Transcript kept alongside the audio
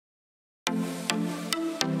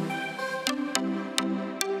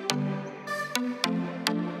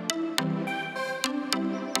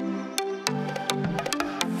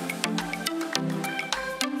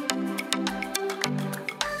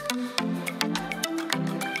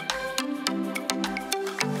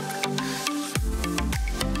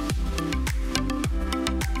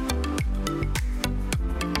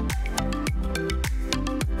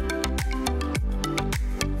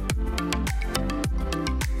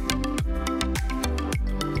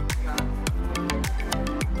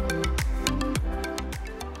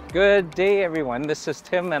Good day, everyone. This is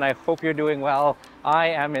Tim, and I hope you're doing well. I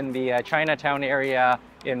am in the Chinatown area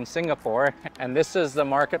in Singapore, and this is the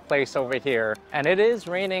marketplace over here. And it is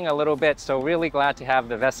raining a little bit, so really glad to have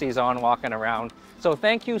the vesties on walking around. So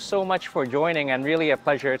thank you so much for joining, and really a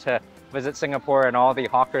pleasure to visit Singapore and all the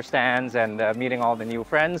hawker stands and meeting all the new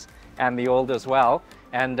friends and the old as well.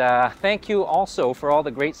 And thank you also for all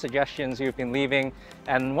the great suggestions you've been leaving.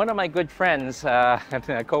 And one of my good friends, and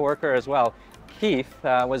a co-worker as well,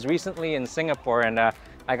 Kieth, was recently in Singapore, and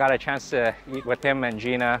I got a chance to eat with him and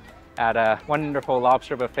Gina at a wonderful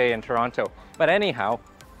lobster buffet in Toronto. But anyhow,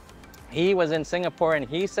 he was in Singapore and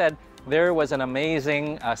he said there was an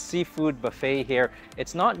amazing seafood buffet here.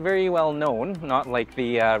 It's not very well known, not like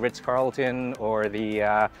the Ritz-Carlton or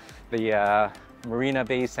the Marina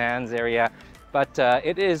Bay Sands area, but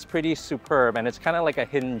it is pretty superb, and it's kind of like a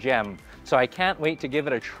hidden gem. So I can't wait to give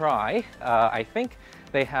it a try. I think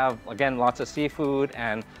they have, again, lots of seafood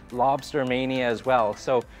and lobster mania as well.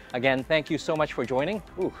 So again, thank you so much for joining.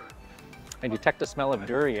 Ooh, I detect the smell of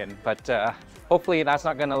durian, but hopefully that's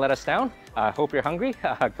not gonna let us down. Hope you're hungry.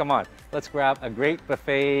 Come on, let's grab a great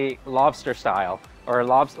buffet lobster style, or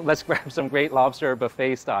let's grab some great lobster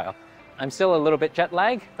buffet style. I'm still a little bit jet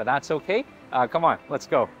lagged, but that's okay. Come on, let's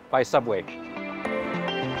go by subway.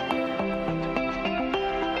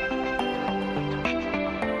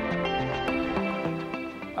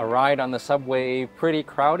 A ride on the subway, pretty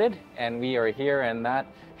crowded, and we are here, and that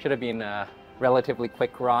should have been a relatively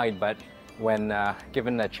quick ride, but when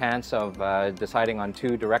given the chance of deciding on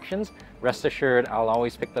two directions, rest assured I'll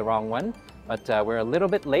always pick the wrong one. But we're a little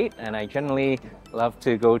bit late, and I generally love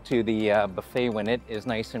to go to the buffet when it is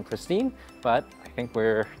nice and pristine, but I think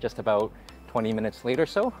we're just about 20 minutes late or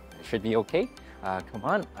so. It should be okay. Come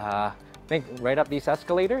on, I think right up these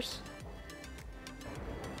escalators,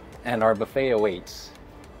 and our buffet awaits.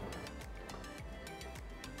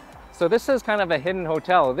 So this is kind of a hidden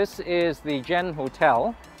hotel. This is the Jen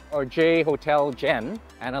Hotel, or J Hotel Jen,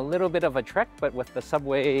 and a little bit of a trek, but with the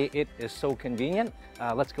subway, it is so convenient.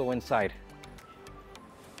 Let's go inside.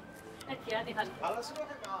 It's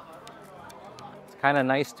kind of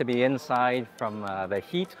nice to be inside from the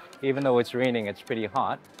heat. Even though it's raining, it's pretty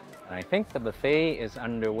hot. And I think the buffet is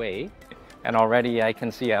underway, and already I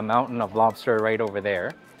can see a mountain of lobster right over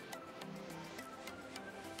there.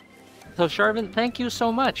 So Sharvin, thank you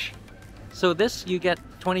so much. So this, you get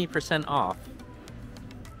 20% off.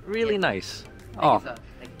 Really nice.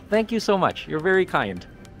 Thank you so much. You're very kind.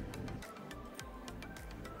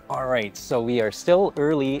 All right, so we are still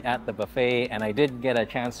early at the buffet, and I did get a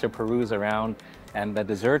chance to peruse around, and the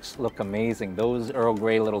desserts look amazing. Those Earl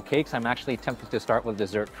Grey little cakes, I'm actually tempted to start with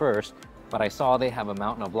dessert first, but I saw they have a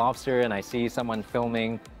mountain of lobster, and I see someone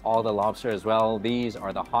filming all the lobster as well. These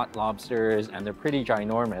are the hot lobsters, and they're pretty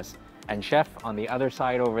ginormous. And chef on the other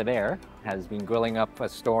side over there has been grilling up a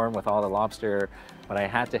storm with all the lobster, but I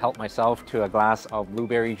had to help myself to a glass of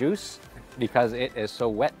blueberry juice because it is so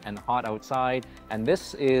wet and hot outside. And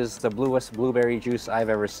this is the bluest blueberry juice I've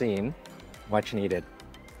ever seen. Much needed.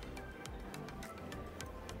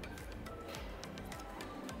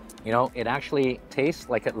 You know, it actually tastes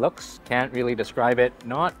like it looks. Can't really describe it.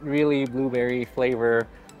 Not really blueberry flavor,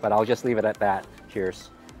 but I'll just leave it at that. Cheers.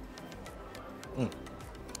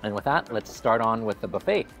 And with that, let's start on with the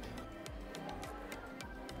buffet.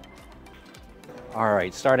 All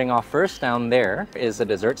right, starting off first, down there is the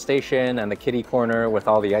dessert station and the kiddie corner with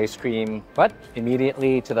all the ice cream. But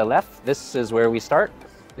immediately to the left, this is where we start.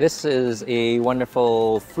 This is a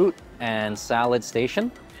wonderful fruit and salad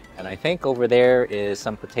station. And I think over there is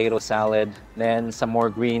some potato salad, then some more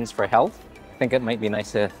greens for health. I think it might be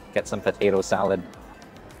nice to get some potato salad.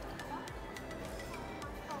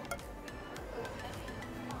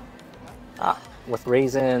 With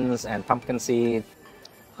raisins and pumpkin seed,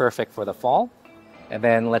 perfect for the fall. And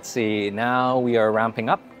then let's see, now we are ramping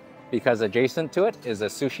up because adjacent to it is a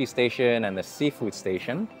sushi station and the seafood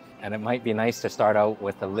station. And it might be nice to start out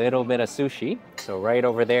with a little bit of sushi. So right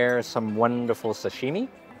over there, some wonderful sashimi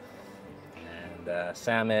and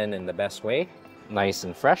salmon in the best way, nice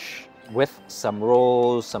and fresh, with some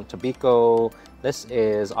rolls, some tobiko. This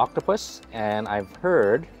is octopus, and I've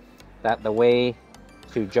heard that the way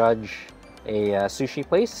to judge a sushi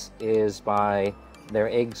place is by their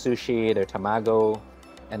egg sushi, their tamago,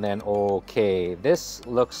 and then okay. This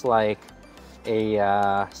looks like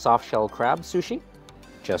a soft shell crab sushi,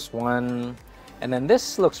 just one. And then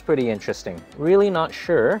this looks pretty interesting. Really not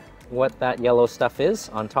sure what that yellow stuff is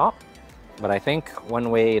on top, but I think one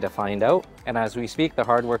way to find out. And as we speak, the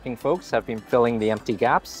hardworking folks have been filling the empty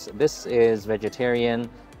gaps. This is vegetarian,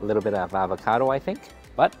 a little bit of avocado, I think.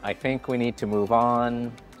 But I think we need to move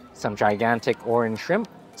on. Some gigantic orange shrimp,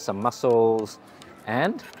 some mussels,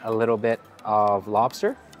 and a little bit of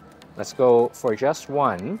lobster. Let's go for just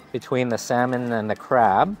one between the salmon and the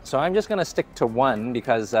crab. So I'm just gonna stick to one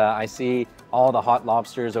because I see all the hot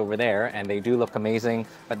lobsters over there and they do look amazing,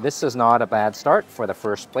 but this is not a bad start for the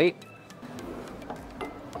first plate.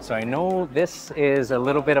 So I know this is a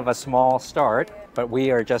little bit of a small start, but we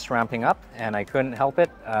are just ramping up and I couldn't help it.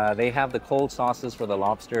 They have the cold sauces for the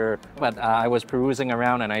lobster, but I was perusing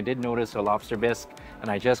around and I did notice a lobster bisque and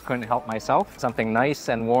I just couldn't help myself. Something nice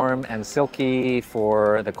and warm and silky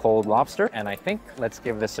for the cold lobster. And I think let's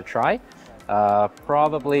give this a try.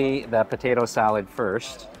 Probably the potato salad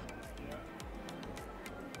first.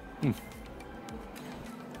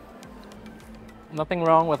 Nothing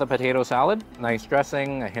wrong with a potato salad. Nice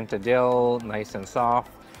dressing, a hint of dill, nice and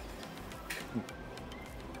soft.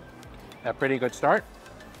 A pretty good start.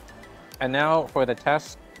 And now for the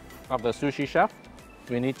test of the sushi chef,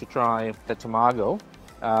 we need to try the tamago.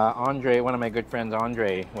 Andre, one of my good friends,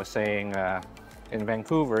 Andre, was saying in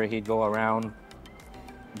Vancouver, he'd go around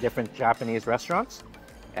different Japanese restaurants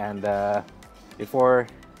and before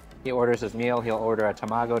he orders his meal, he'll order a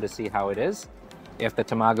tamago to see how it is. If the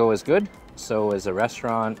tamago is good, so is the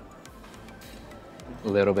restaurant. A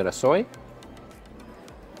little bit of soy.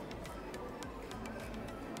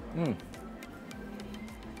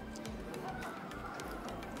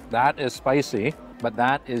 That is spicy, but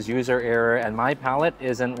that is user error, and my palate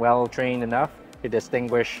isn't well trained enough to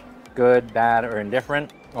distinguish good, bad, or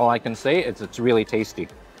indifferent. All I can say is it's really tasty.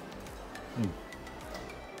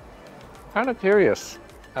 Kind of curious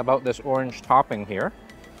about this orange topping here.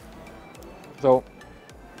 So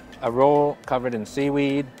a roll covered in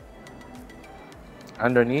seaweed.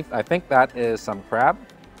 Underneath, I think that is some crab.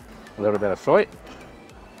 A little bit of soy.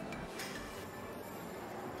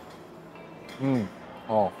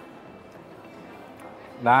 Oh,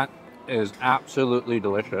 that is absolutely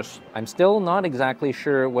delicious. I'm still not exactly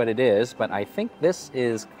sure what it is, but I think this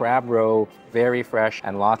is crab roe, very fresh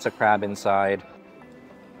and lots of crab inside.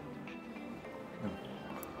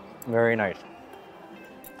 Very nice.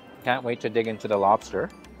 Can't wait to dig into the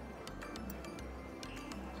lobster.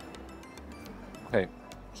 Okay,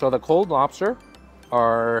 so the cold lobster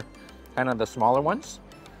are kind of the smaller ones,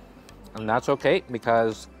 and that's okay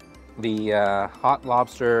because the hot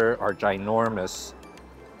lobster are ginormous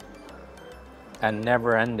and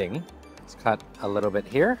never ending. Let's cut a little bit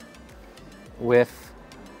here with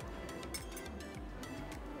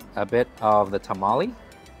a bit of the tamale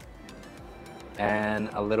and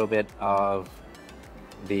a little bit of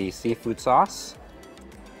the seafood sauce.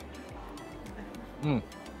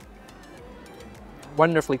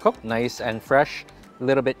 Wonderfully cooked, nice and fresh, a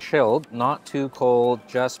little bit chilled, not too cold,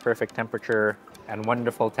 just perfect temperature and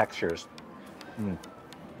wonderful textures.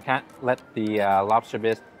 Can't let the lobster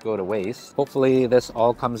bisque go to waste. Hopefully this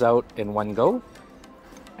all comes out in one go,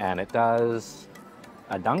 and it does.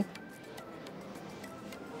 A dunk.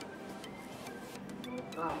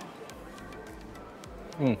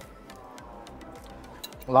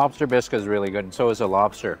 Lobster bisque is really good, so is the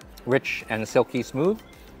lobster. Rich and silky smooth.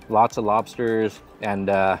 Lots of lobsters and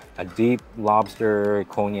a deep lobster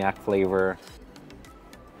cognac flavor.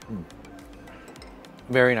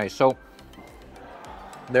 Very nice. So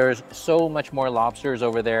there's so much more lobsters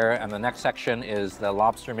over there, and the next section is the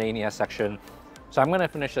Lobster Mania section. So I'm going to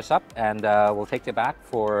finish this up and we'll take you back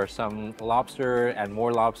for some lobster and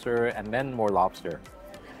then more lobster.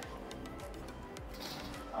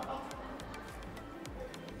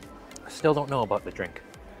 Still don't know about the drink.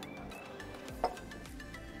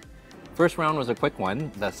 First round was a quick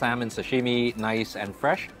one. The salmon sashimi, nice and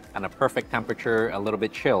fresh, and a perfect temperature, a little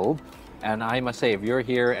bit chilled. And I must say, if you're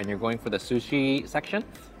here and you're going for the sushi section,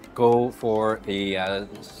 go for the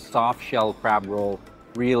soft shell crab roll.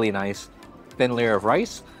 Really nice. Thin layer of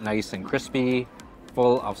rice, nice and crispy,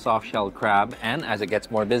 full of soft shell crab. And as it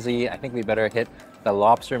gets more busy, I think we better hit the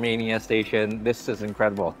Lobster Mania station. This is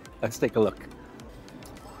incredible. Let's take a look.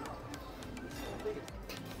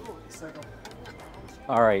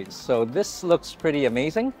 All right, so this looks pretty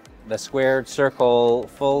amazing. The squared circle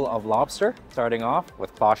full of lobster, starting off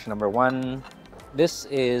with posh number one. This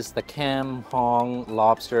is the Cam Hong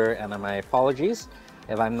lobster, and my apologies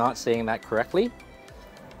if I'm not saying that correctly,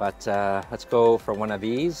 but let's go for one of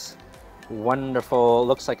these. Wonderful,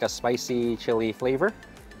 looks like a spicy chili flavor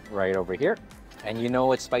right over here. And you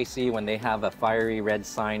know it's spicy when they have a fiery red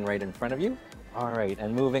sign right in front of you. All right,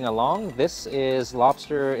 and moving along, this is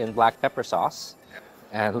lobster in black pepper sauce.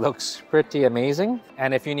 And looks pretty amazing.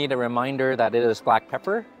 And if you need a reminder that it is black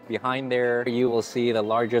pepper, behind there you will see the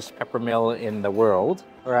largest pepper mill in the world,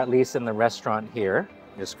 or at least in the restaurant here.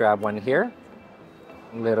 Just grab one here,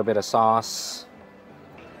 a little bit of sauce,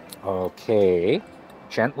 Okay,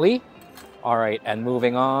 gently. All right, and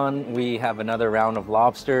moving on, we have another round of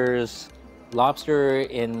lobsters. Lobster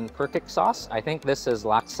in Perkic sauce. I think this is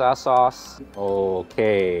Laksa sauce.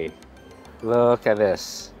 Okay, look at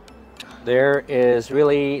this. There is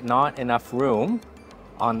really not enough room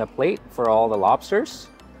on the plate for all the lobsters.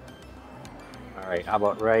 All right, how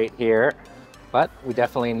about right here? But we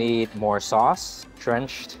definitely need more sauce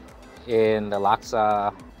drenched in the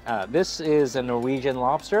Laksa. This is a Norwegian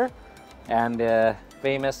lobster and the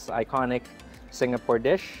famous iconic Singapore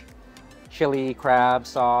dish, chili crab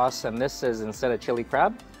sauce. And this is, instead of chili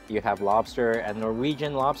crab, you have lobster, and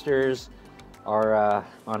Norwegian lobsters are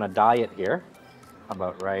on a diet here. How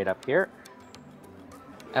about right up here?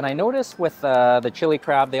 And I noticed with the chili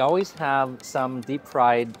crab, they always have some deep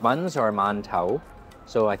fried buns or mantau.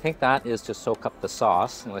 So I think that is to soak up the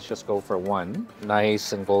sauce. And let's just go for one.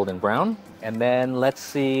 Nice and golden brown. And then let's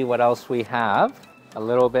see what else we have. A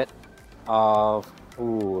little bit of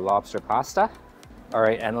lobster pasta. All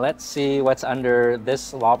right, and let's see what's under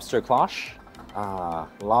this lobster cloche.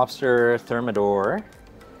 Lobster thermidor.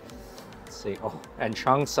 Let's see, and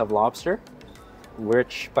chunks of lobster.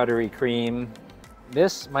 Rich buttery cream.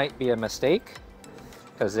 This might be a mistake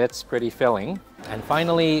because it's pretty filling. And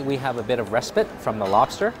finally, we have a bit of respite from the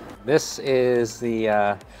lobster. This is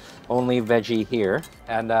the only veggie here.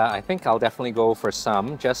 And I think I'll definitely go for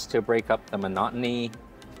some just to break up the monotony.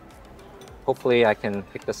 Hopefully I can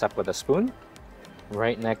pick this up with a spoon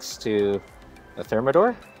right next to the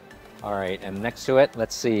thermidor. All right, and next to it,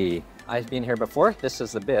 let's see. I've been here before. This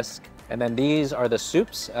is the bisque. And then these are the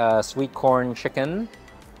soups, sweet corn chicken,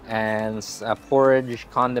 and porridge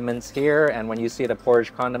condiments here. And when you see the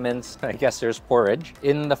porridge condiments, I guess there's porridge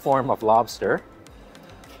in the form of lobster.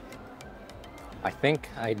 I think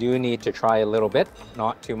I do need to try a little bit,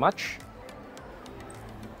 not too much.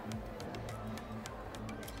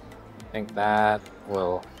 I think that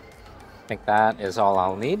is all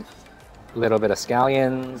I'll need. A little bit of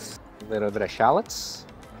scallions, a little bit of shallots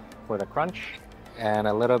for the crunch, and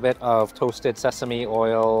a little bit of toasted sesame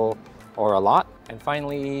oil, or a lot. And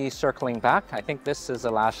finally, circling back, I think this is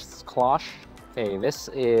the last cloche. Okay, this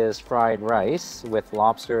is fried rice with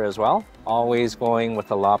lobster as well. Always going with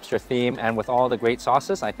the lobster theme, and with all the great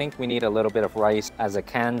sauces, I think we need a little bit of rice as a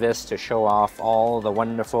canvas to show off all the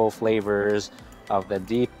wonderful flavors of the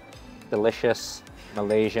deep, delicious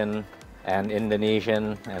Malaysian and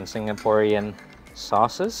Indonesian and Singaporean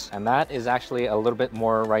sauces. And that is actually a little bit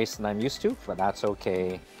more rice than I'm used to, but that's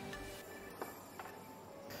okay.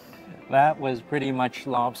 That was pretty much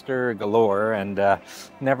lobster galore, and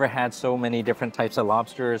never had so many different types of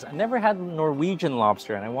lobsters. I never had Norwegian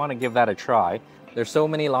lobster, and I want to give that a try. There's so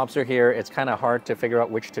many lobster here, it's kind of hard to figure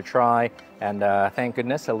out which to try. And thank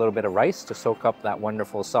goodness, a little bit of rice to soak up that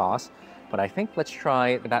wonderful sauce. But I think let's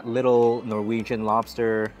try that little Norwegian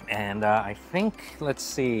lobster. And I think, let's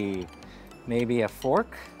see, maybe a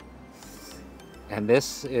fork. And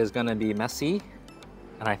this is gonna be messy.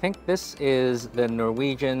 And I think this is the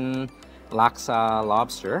Norwegian Laksa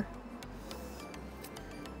lobster,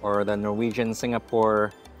 or the Norwegian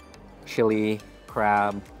Singapore Chili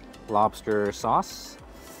Crab Lobster sauce.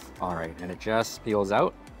 All right, and it just peels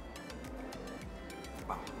out.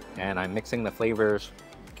 And I'm mixing the flavors.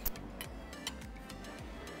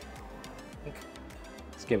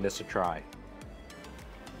 Let's give this a try.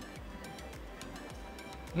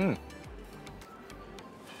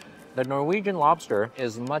 The Norwegian lobster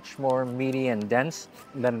is much more meaty and dense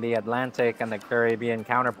than the Atlantic and the Caribbean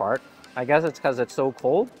counterpart. I guess it's because it's so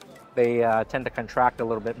cold. They tend to contract a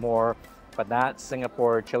little bit more, but that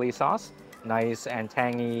Singapore chili sauce, nice and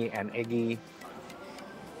tangy and eggy.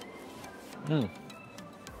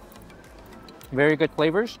 Very good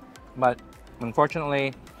flavors, but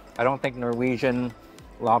unfortunately, I don't think Norwegian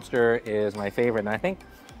lobster is my favorite. And I think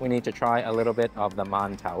we need to try a little bit of the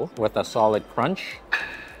mantau with a solid crunch.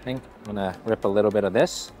 I think I'm gonna rip a little bit of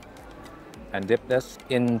this and dip this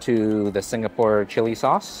into the Singapore chili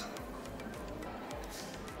sauce.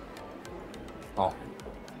 Oh.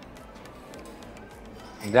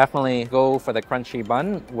 Definitely go for the crunchy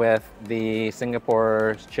bun with the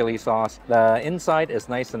Singapore chili sauce. The inside is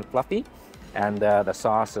nice and fluffy, and the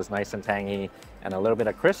sauce is nice and tangy, and a little bit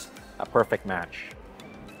of crisp, a perfect match.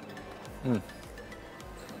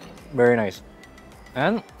 Very nice.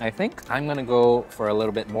 And I think I'm gonna go for a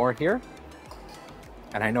little bit more here.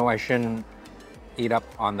 And I know I shouldn't eat up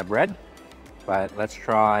on the bread, but let's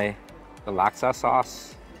try the Laksa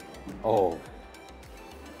sauce. Oh.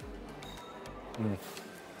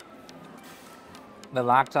 The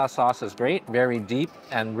Laksa sauce is great, very deep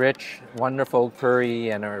and rich, wonderful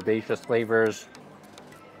curry and herbaceous flavors.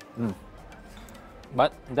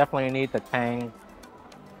 but definitely need the tang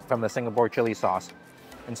from the Singapore chili sauce.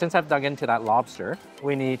 And since I've dug into that lobster,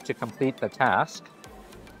 we need to complete the task.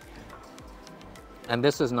 And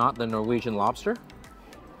this is not the Norwegian lobster.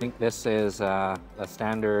 I think this is a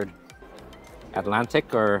standard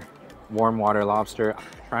Atlantic or warm water lobster.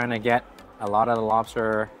 Trying to get a lot of the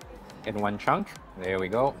lobster in one chunk. There we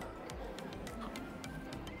go.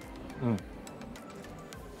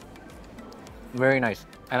 Very nice.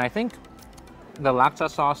 And I think the laksa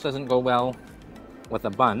sauce doesn't go well with a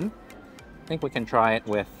bun. I think we can try it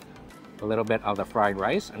with a little bit of the fried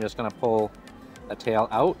rice. I'm just gonna pull the tail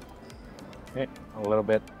out. Okay, a little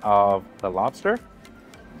bit of the lobster.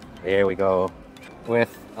 There we go.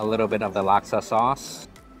 With a little bit of the laksa sauce.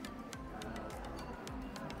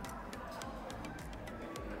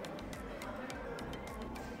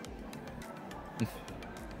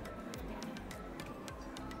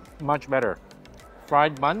 Much better.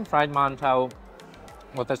 Fried bun, fried mantou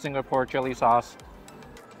with the Singapore chili sauce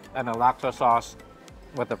and the laksa sauce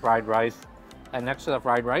with the fried rice. And next to the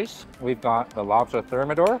fried rice, we've got the lobster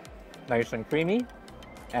thermidor, nice and creamy,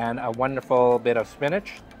 and a wonderful bit of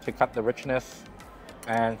spinach to cut the richness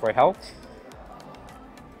and for health.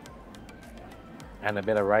 And a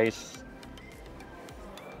bit of rice.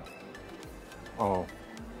 Oh.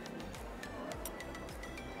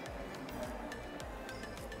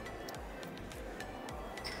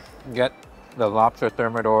 Get the lobster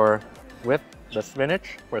thermidor with the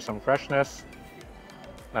spinach for some freshness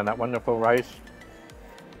and that wonderful rice.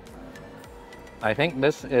 I think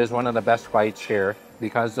this is one of the best bites here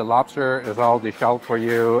because the lobster is all deshelled for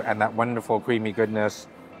you and that wonderful creamy goodness.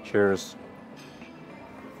 Cheers.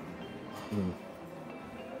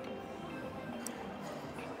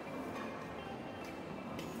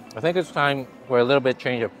 I think it's time for a little bit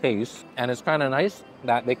change of pace, and it's kind of nice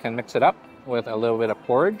that they can mix it up with a little bit of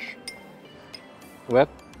porridge with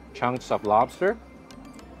chunks of lobster.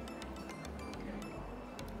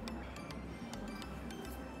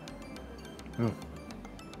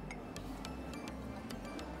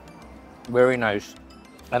 Very nice,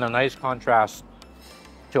 and a nice contrast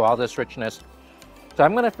to all this richness. So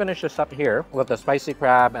I'm going to finish this up here with the spicy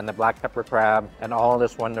crab and the black pepper crab and all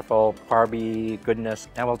this wonderful carby goodness,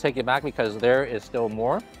 and we'll take it back because there is still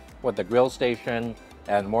more with the grill station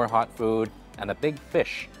and more hot food and a big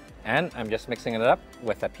fish. And I'm just mixing it up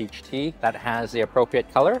with a peach tea that has the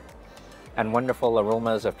appropriate color and wonderful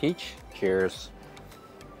aromas of peach. Cheers.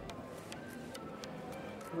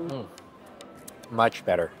 Much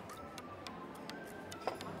better.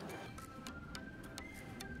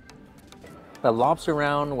 The lobster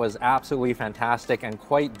round was absolutely fantastic and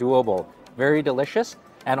quite doable. Very delicious.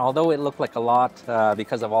 And although it looked like a lot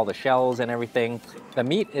because of all the shells and everything, the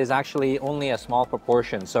meat is actually only a small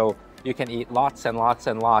proportion. So you can eat lots and lots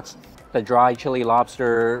and lots. The dry chili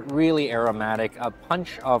lobster, really aromatic, a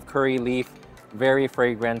punch of curry leaf, very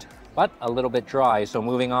fragrant, but a little bit dry. So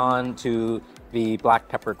moving on to the black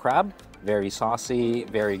pepper crab, very saucy,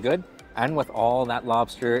 very good. And with all that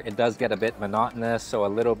lobster, it does get a bit monotonous. So a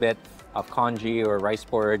little bit of congee or rice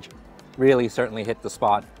porridge really certainly hit the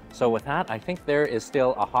spot. So with that, I think there is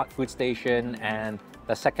still a hot food station and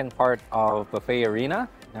the second part of Buffet Arena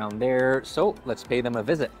down there. So let's pay them a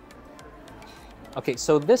visit. Okay,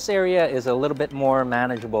 so this area is a little bit more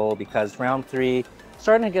manageable because round 3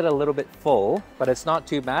 starting to get a little bit full, but it's not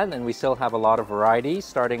too bad, and we still have a lot of variety,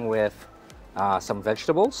 starting with some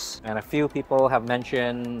vegetables. And a few people have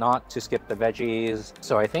mentioned not to skip the veggies,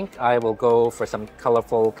 so I think I will go for some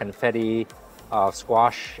colorful confetti of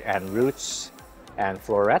squash and roots and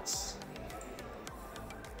florets.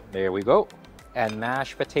 There we go. And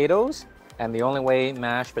mashed potatoes. And the only way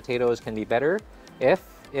mashed potatoes can be better if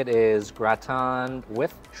it is gratin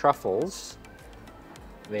with truffles.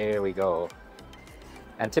 There we go.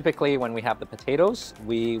 And typically when we have the potatoes,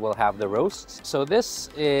 we will have the roasts. So this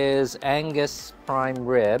is Angus prime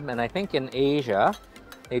rib, and I think in Asia,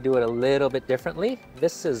 they do it a little bit differently.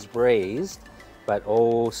 This is braised, but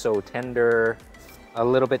oh so tender, a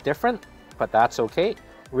little bit different, but that's okay.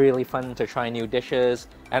 Really fun to try new dishes.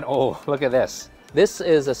 And oh, look at this. This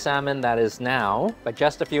is a salmon that is now, but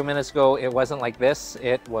just a few minutes ago, it wasn't like this.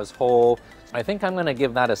 It was whole. I think I'm gonna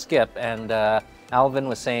give that a skip. And Alvin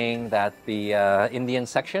was saying that the Indian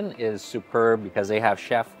section is superb because they have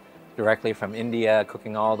chef directly from India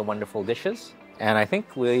cooking all the wonderful dishes. And I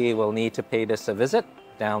think we will need to pay this a visit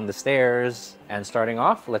down the stairs. And starting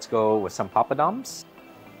off, let's go with some papadums.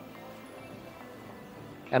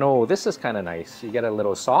 And oh, this is kind of nice. You get a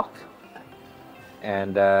little sock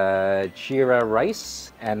and jeera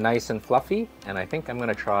rice, and nice and fluffy. And I think I'm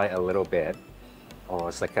gonna try a little bit. Oh,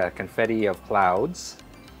 it's like a confetti of clouds.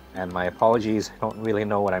 And my apologies, I don't really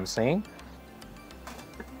know what I'm saying,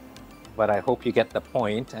 but I hope you get the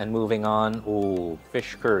point. And moving on, ooh,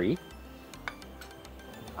 fish curry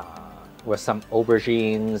with some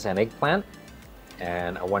aubergines and eggplant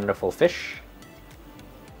and a wonderful fish.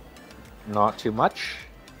 Not too much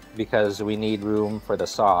because we need room for the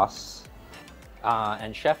sauce.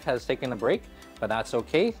 And chef has taken a break, but that's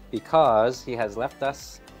okay because he has left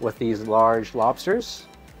us with these large lobsters.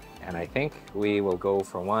 And I think we will go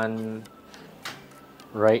for one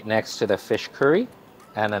right next to the fish curry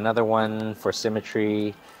and another one for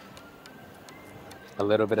symmetry. A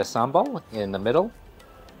little bit of sambal in the middle.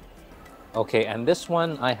 Okay, and this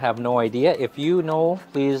one I have no idea. If you know,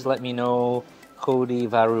 please let me know. Cody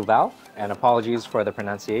Varubal, and apologies for the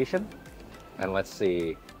pronunciation. And let's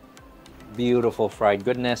see, beautiful fried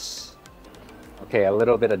goodness. Okay, a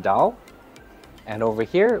little bit of dal. And over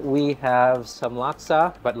here we have some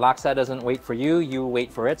laksa, but laksa doesn't wait for you, you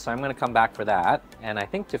wait for it. So I'm gonna come back for that. And I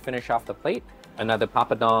think to finish off the plate, another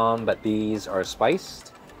papadom, but these are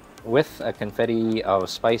spiced with a confetti of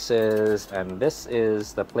spices. And this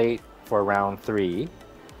is the plate for round 3.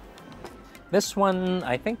 This one,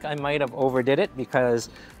 I think I might have overdid it because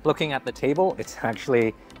looking at the table, it's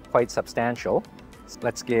actually quite substantial. So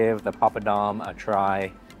let's give the papadom a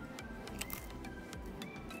try.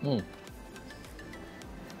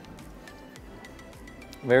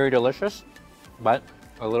 Very delicious, but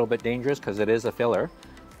a little bit dangerous because it is a filler.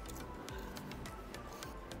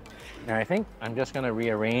 And I think I'm just gonna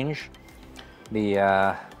rearrange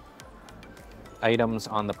the items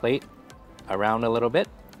on the plate around a little bit.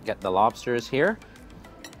 Get the lobsters here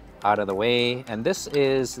out of the way. And this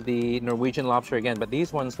is the Norwegian lobster again, but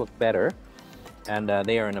these ones look better. And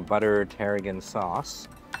they are in a butter tarragon sauce.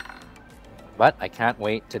 But I can't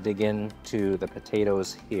wait to dig into the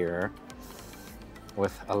potatoes here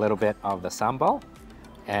with a little bit of the sambal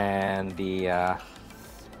and the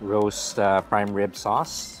roast prime rib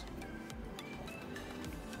sauce.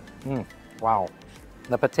 Wow.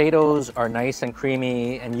 The potatoes are nice and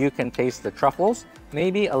creamy, and you can taste the truffles.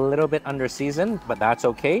 Maybe a little bit under seasoned, but that's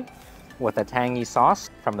okay. With a tangy sauce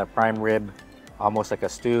from the prime rib, almost like a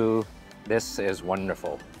stew. This is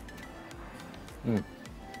wonderful. And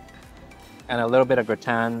a little bit of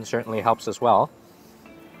gratin certainly helps as well.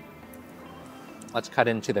 Let's cut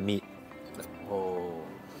into the meat. Oh.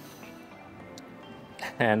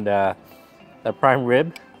 And the prime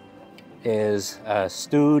rib is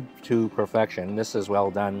stewed to perfection. This is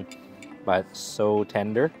well done, but so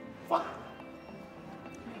tender.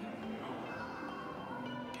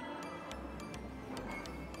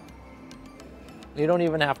 You don't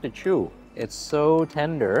even have to chew. It's so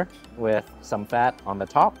tender with some fat on the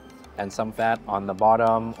top and some fat on the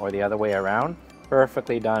bottom or the other way around.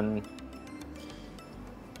 Perfectly done.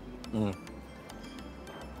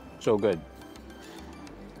 So good.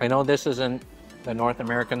 I know this isn't the North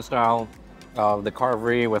American style of the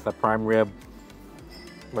carvery with a prime rib,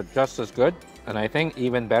 but just as good. And I think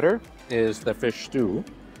even better is the fish stew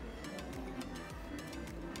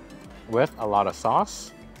with a lot of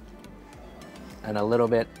sauce and a little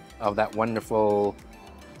bit of that wonderful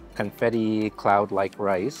confetti cloud-like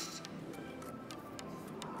rice.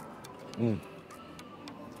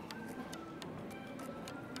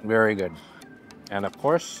 Very good. And of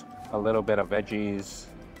course, a little bit of veggies.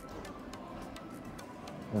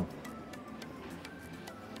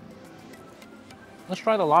 Let's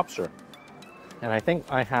try the lobster. And I think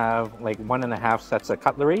I have like 1.5 sets of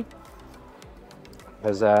cutlery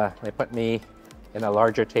because they put me in a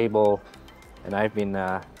larger table and I've been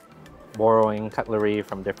borrowing cutlery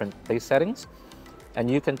from different place settings. And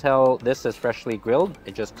you can tell this is freshly grilled.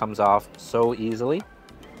 It just comes off so easily.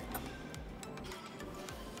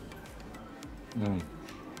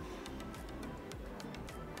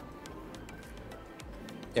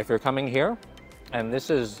 If you're coming here, and this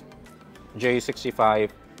is J65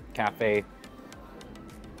 Cafe,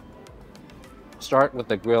 start with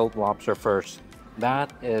the grilled lobster first.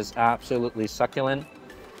 That is absolutely succulent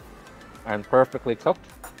and perfectly cooked.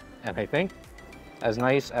 And I think as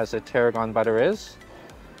nice as the tarragon butter is,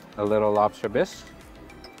 a little lobster bisque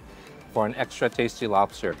for an extra tasty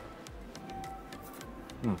lobster.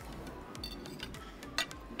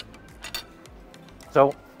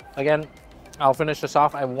 So again, I'll finish this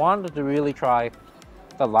off. I wanted to really try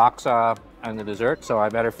the laksa and the dessert, so I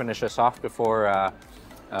better finish this off before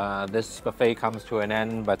this buffet comes to an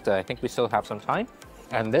end, but I think we still have some time.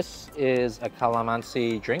 And this is a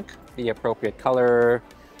calamansi drink, the appropriate color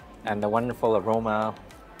and the wonderful aroma.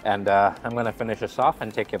 And I'm gonna finish this off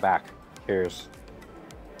and take you back. Cheers.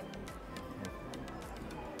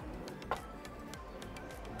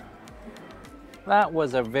 that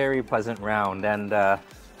was a very pleasant round, and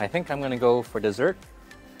I think I'm gonna go for dessert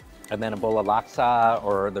and then a bowl of laksa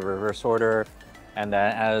or the reverse order. And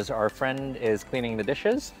as our friend is cleaning the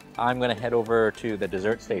dishes, I'm gonna head over to the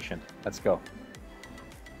dessert station. Let's go.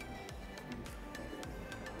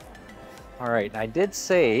 All right, I did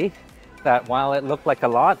say that while it looked like a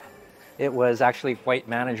lot, it was actually quite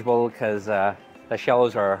manageable because the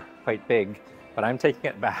shells are quite big, but I'm taking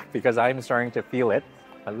it back because I'm starting to feel it.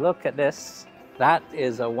 But look at this. That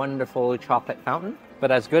is a wonderful chocolate fountain.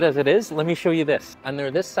 But as good as it is, let me show you this. Under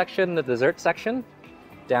this section, the dessert section,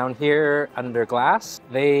 down here under glass,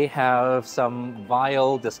 they have some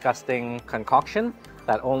vile, disgusting concoction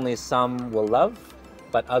that only some will love,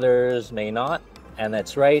 but others may not. And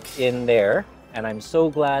it's right in there. And I'm so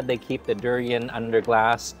glad they keep the durian under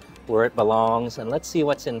glass where it belongs. And let's see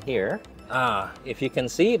what's in here. If you can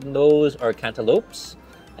see, those are cantaloupes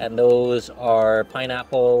and those are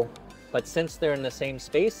pineapple. But since they're in the same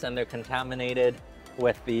space and they're contaminated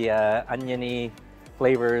with the oniony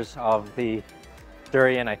flavors of the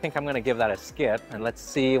durian, I think I'm gonna give that a skip. And let's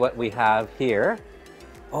see what we have here.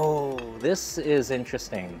 Oh, this is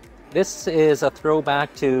interesting. This is a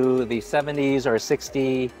throwback to the 70s or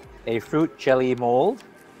 60s, a fruit jelly mold,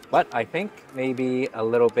 but I think maybe a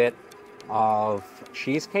little bit of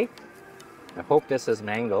cheesecake. I hope this is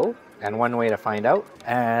mango, and one way to find out.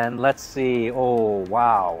 And let's see, oh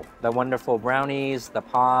wow, the wonderful brownies, the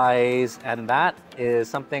pies, and that is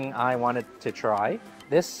something I wanted to try.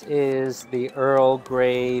 This is the Earl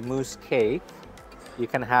Grey mousse cake. You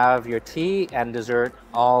can have your tea and dessert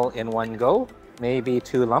all in one go, maybe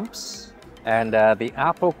 2 lumps. And the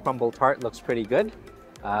apple crumble tart looks pretty good.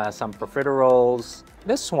 Some profiteroles.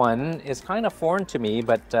 This one is kind of foreign to me,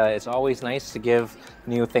 but it's always nice to give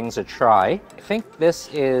new things a try. I think this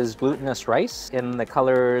is glutinous rice in the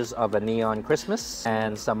colors of a neon Christmas.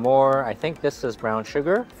 And some more, I think this is brown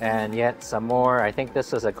sugar. And yet some more, I think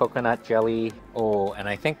this is a coconut jelly. Oh, and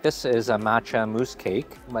I think this is a matcha mousse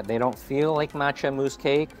cake, but they don't feel like matcha mousse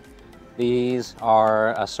cake. These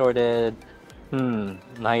are assorted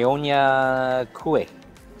Nyonya Kue.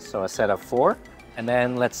 So a set of 4. And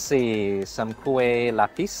then let's see, some kue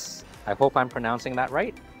lapis. I hope I'm pronouncing that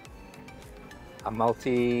right. A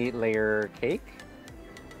multi-layer cake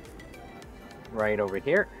right over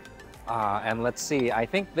here. And let's see, I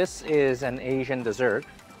think this is an Asian dessert.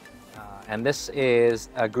 And this is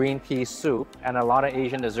a green pea soup. And a lot of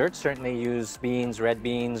Asian desserts certainly use beans, red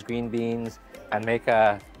beans, green beans, and make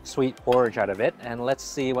a sweet porridge out of it. And let's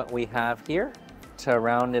see what we have here. To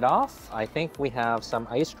round it off, I think we have some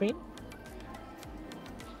ice cream.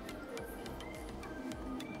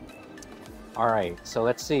 All right, so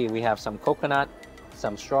let's see, we have some coconut,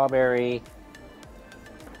 some strawberry,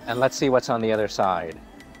 and let's see what's on the other side.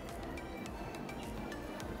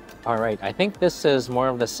 All right, I think this is more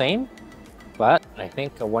of the same, but I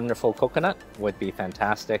think a wonderful coconut would be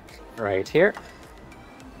fantastic right here.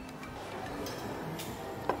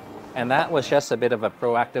 And that was just a bit of a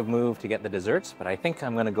proactive move to get the desserts, but I think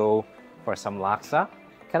I'm gonna go for some laksa.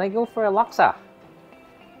 Can I go for a laksa?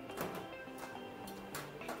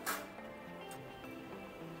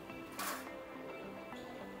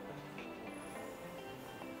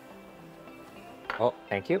 Oh,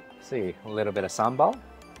 thank you. Let's see, a little bit of sambal,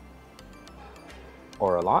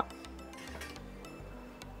 or a lot.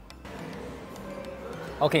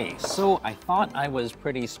 Okay, so I thought I was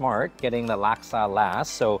pretty smart getting the laksa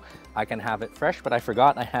last so I can have it fresh, but I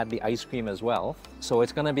forgot I had the ice cream as well. So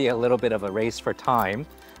it's gonna be a little bit of a race for time,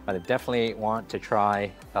 but I definitely want to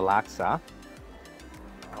try the laksa.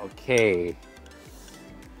 Okay,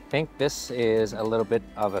 I think this is a little bit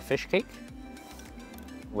of a fish cake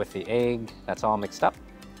with the egg that's all mixed up.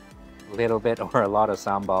 A little bit or a lot of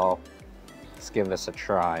sambal. Let's give this a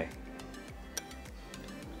try.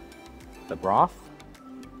 The broth.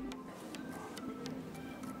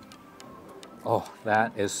 Oh,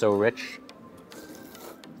 that is so rich.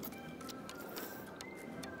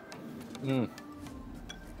 And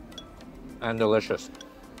delicious.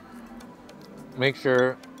 Make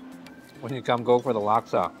sure when you come, go for the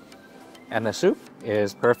laksa. And the soup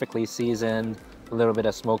is perfectly seasoned, a little bit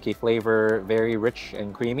of smoky flavor, very rich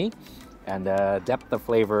and creamy, and depth of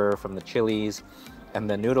flavor from the chilies. And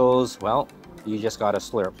the noodles, well, you just gotta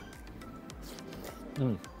slurp.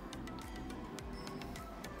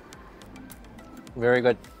 Very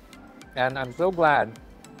good. And I'm so glad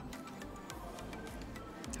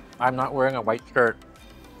I'm not wearing a white shirt.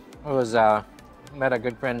 I was met a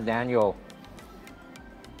good friend Daniel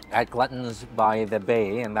at Glutton's by the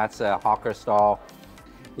Bay, and that's a hawker stall.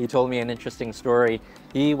 He told me an interesting story.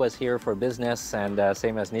 He was here for business and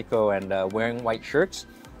same as Nico, and wearing white shirts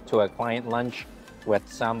to a client lunch with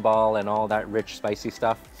sambal and all that rich spicy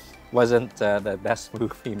stuff wasn't the best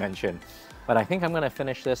move he mentioned. But I think I'm gonna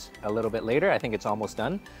finish this a little bit later. I think it's almost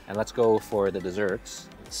done. And let's go for the desserts.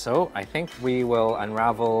 So I think we will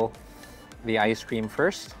unravel the ice cream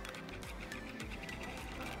first.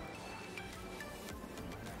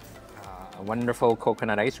 A wonderful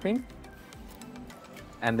coconut ice cream.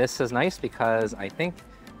 And this is nice because I think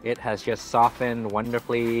it has just softened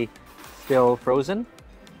wonderfully, still frozen.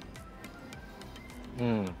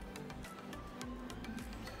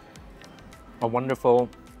 A wonderful,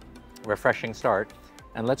 refreshing start.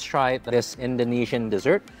 And let's try this Indonesian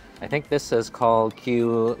dessert. I think this is called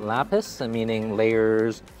Q lapis, meaning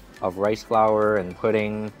layers of rice flour and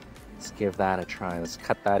pudding. Let's give that a try. Let's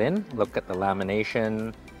cut that in. Look at the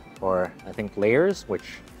lamination, or I think layers,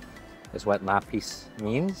 which is what lapis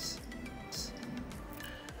means.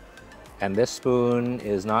 And this spoon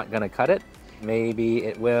is not gonna cut it. Maybe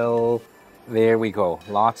it will. There we go,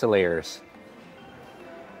 lots of layers.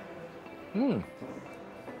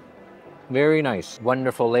 Very nice.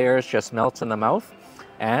 Wonderful layers, just melts in the mouth.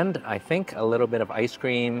 And I think a little bit of ice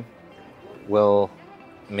cream will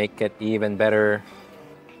make it even better.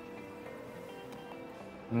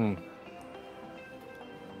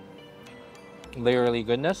 Layerly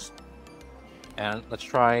goodness. And let's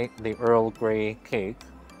try the Earl Grey cake.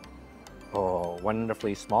 Oh,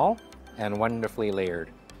 wonderfully small and wonderfully layered.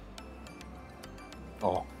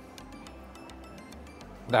 Oh,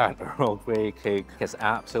 that Earl Grey cake is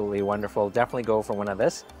absolutely wonderful. Definitely go for one of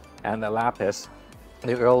this. And the lapis,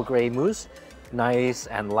 the Earl Grey mousse, nice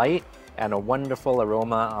and light, and a wonderful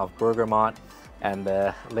aroma of bergamot. And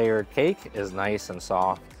the layered cake is nice and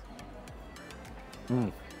soft.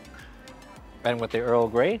 And with the Earl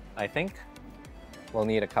Grey, I think we'll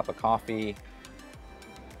need a cup of coffee.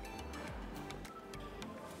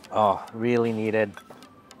 Oh, really needed.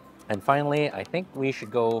 And finally, I think we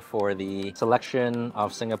should go for the selection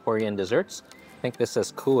of Singaporean desserts. I think this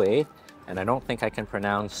is kue, and I don't think I can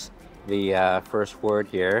pronounce the first word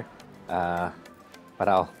here, but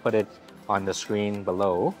I'll put it on the screen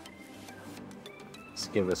below. Let's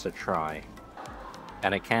give this a try.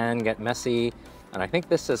 And it can get messy, and I think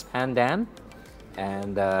this is pandan,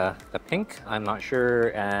 and the pink, I'm not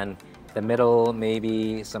sure, and the middle,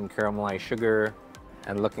 maybe some caramelized sugar,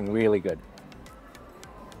 and looking really good.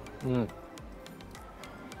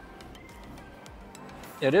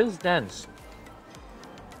 It is dense,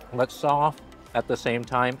 but soft at the same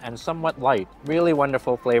time and somewhat light. Really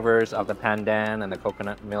wonderful flavors of the pandan and the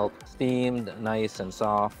coconut milk, steamed, nice and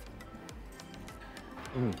soft.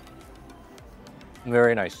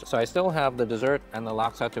 Very nice. So I still have the dessert and the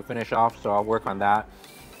laksa to finish off, so I'll work on that.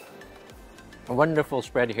 A wonderful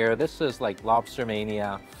spread here. This is like lobster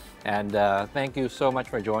mania, and thank you so much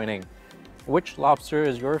for joining. Which lobster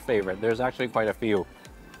is your favorite? There's actually quite a few.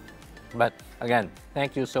 But again,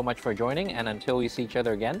 thank you so much for joining, and until we see each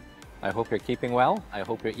other again, I hope you're keeping well, I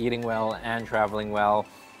hope you're eating well and traveling well.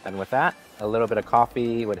 And with that, a little bit of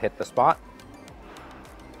coffee would hit the spot.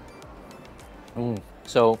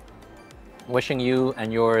 So, wishing you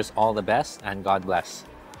and yours all the best, and God bless.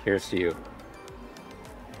 Cheers to you.